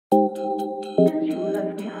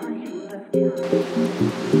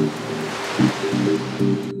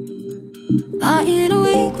Lying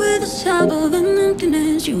awake with the sound of an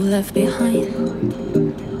emptiness you left behind.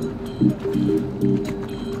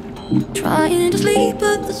 Trying to sleep,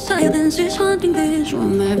 but the silence is haunting this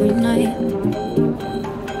room every night.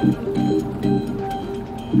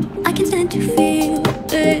 I can stand to feel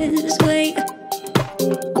this way.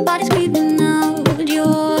 My body's screaming out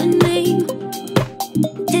your name.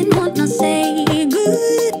 Didn't want to say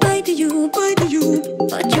goodbye to you,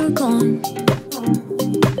 but you're gone.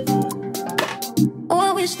 Oh,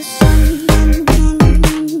 I wish the sun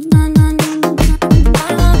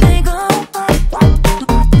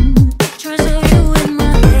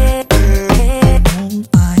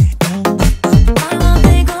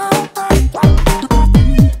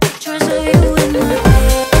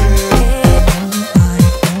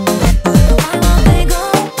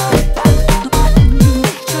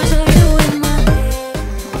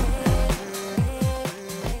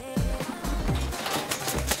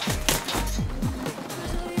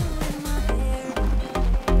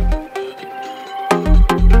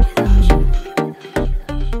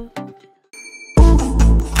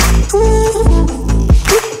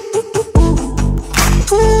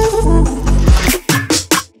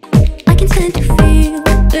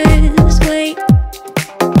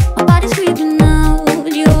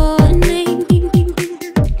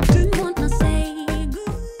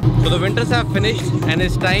have finished, and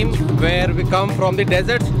it's time where we come from the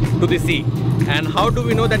deserts to the sea. And how do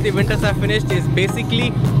we know that the winters have finished is basically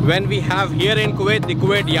when we have here in Kuwait the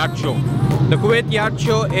Kuwait Yacht Show. The Kuwait Yacht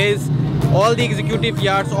Show is all the executive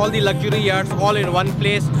yachts, all the luxury yachts all in one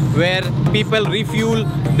place, where people refuel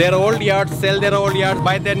their old yachts, sell their old yachts,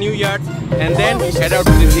 buy their new yachts, and then head out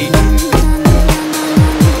to the sea.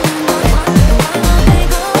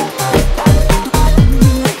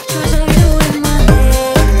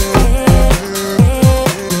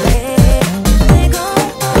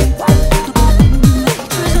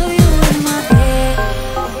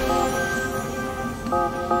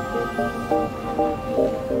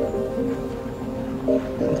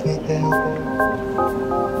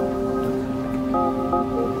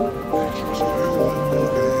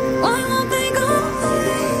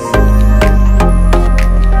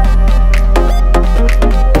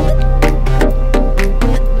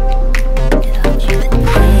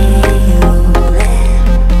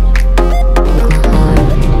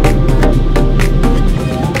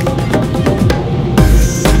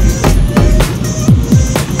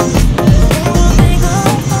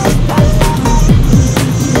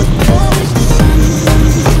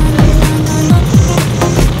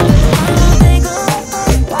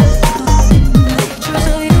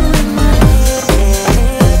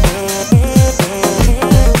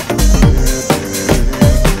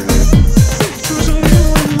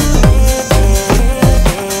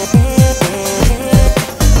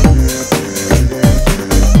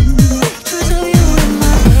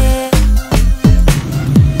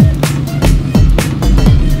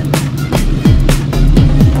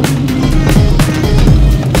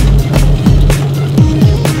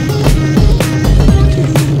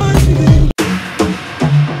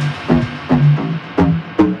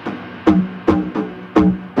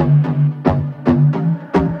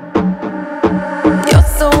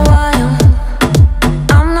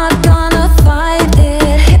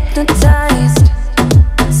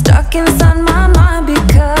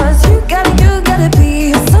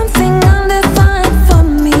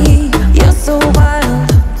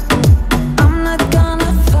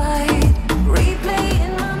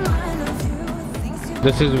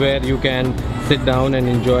 This is where you can sit down and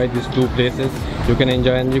enjoy these two places. You can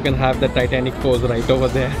enjoy, and you can have the Titanic pose right over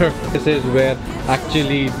there. This is where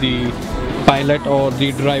actually the pilot or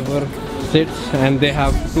the driver sits, and they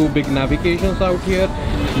have two big navigations out here.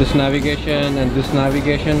 This navigation and this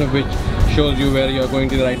navigation, which shows you where you're going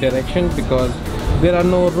to the right direction, because there are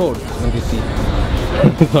no roads in the sea.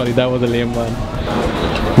 Sorry, that was a lame one.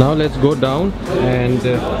 Now let's go down, and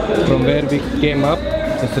from where we came up,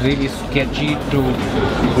 it's really sketchy to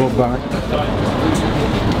go back.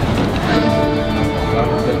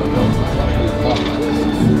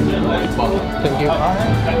 Thank you.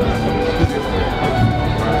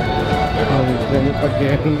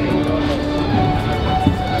 Again.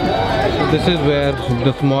 So this is where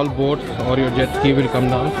the small boats or your jet ski will come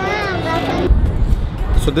down.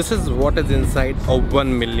 So this is what is inside a $1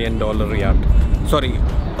 million yacht. Sorry,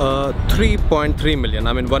 3.3 million.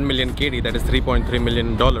 I mean 1 million KD, that is $3.3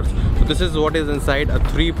 million. So this is what is inside a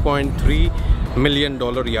 3.3 million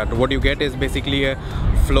yacht. What you get is basically a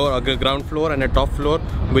floor, a ground floor and a top floor,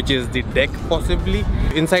 which is the deck possibly.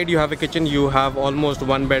 Inside you have a kitchen, you have almost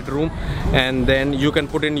 1 bedroom, and then you can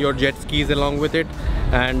put in your jet skis along with it,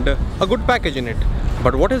 and a good package in it.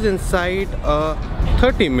 But what is inside a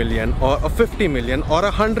 30 million or a 50 million or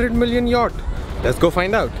a 100 million yacht? Let's go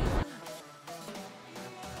find out.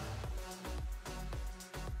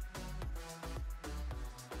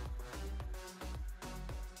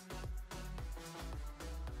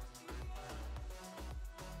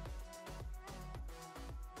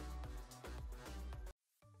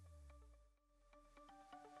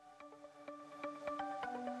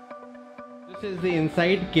 This is the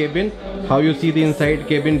inside cabin. How you see the inside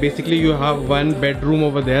cabin, basically you have 1 bedroom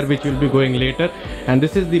over there which will be going later, and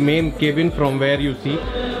this is the main cabin from where you see.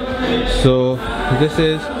 So this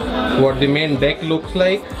is what the main deck looks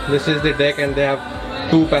like. This is the deck, and they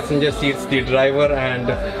have 2 passenger seats, the driver and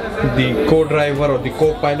the co-driver, or the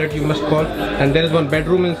co-pilot you must call, and there is 1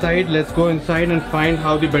 bedroom inside. Let's go inside and find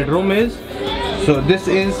how the bedroom is. So this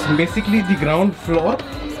is basically the ground floor,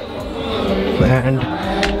 and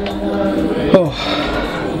oh,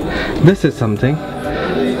 this is something.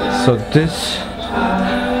 So this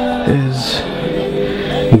is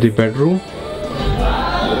the bedroom.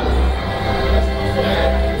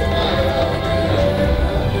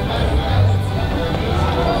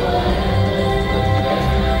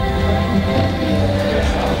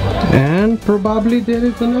 And probably there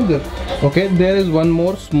is another. Okay, there is 1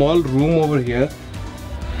 more small room over here.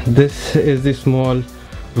 This is the small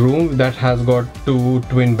room that has got 2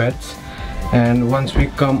 twin beds. And once we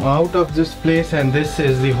come out of this place, and this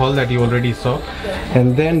is the hall that you already saw,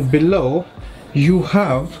 and then below you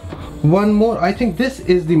have 1 more. I think this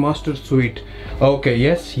is the master suite. Okay,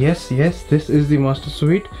 yes, this is the master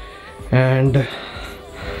suite. And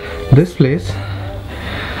this place,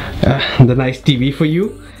 the nice TV for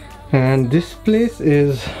you, and this place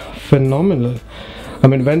is phenomenal. I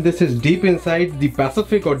mean, when this is deep inside the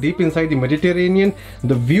Pacific or deep inside the Mediterranean,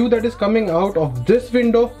 the view that is coming out of this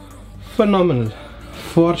window, phenomenal,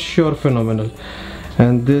 for sure phenomenal.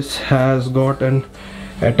 And this has got an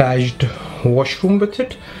attached washroom with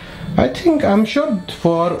it. I'm sure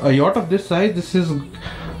for a yacht of this size, this is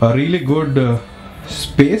a really good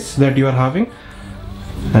space that you are having.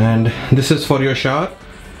 And this is for your shower.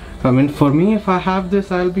 I mean, for me, if I have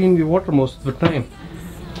this, I'll be in the water most of the time.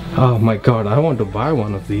 Oh my god, I want to buy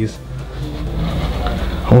 1 of these.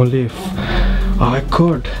 Only if I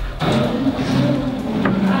could.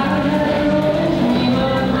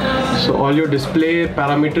 So all your display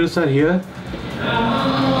parameters are here.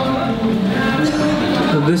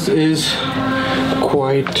 So this is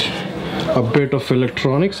quite a bit of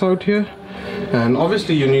electronics out here, and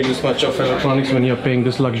obviously you need this much of electronics when you're paying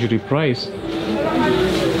this luxury price.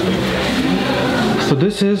 So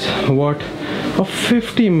this is what a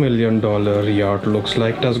 $50 million yacht looks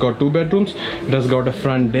like. It has got 2 bedrooms, it has got a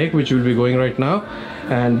front deck which we'll be going right now,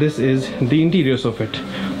 and this is the interiors of it.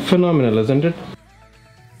 Phenomenal, isn't it?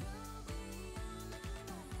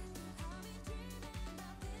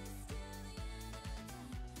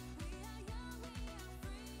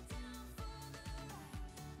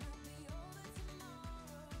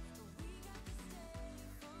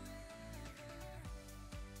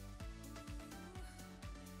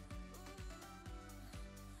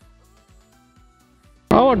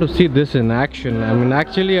 I want to see this in action. I mean,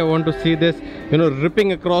 actually I want to see this, you know,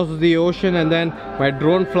 ripping across the ocean, and then my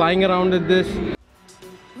drone flying around with this.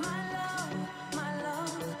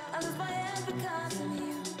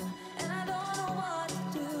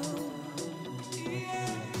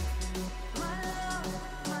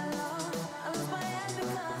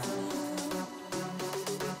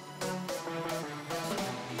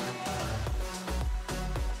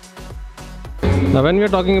 Now when we are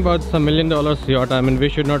talking about some $1 million yacht, I mean, we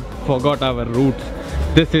should not forget our roots.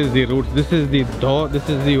 This is the roots, this is the this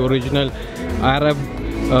is the original Arab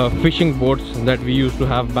fishing boats that we used to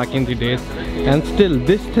have back in the days, and still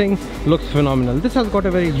this thing looks phenomenal. This has got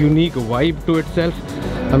a very unique vibe to itself.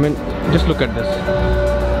 I mean, just look at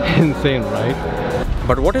this. Insane, right?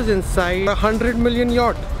 But what is inside a 100 million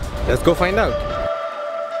yacht? Let's go find out.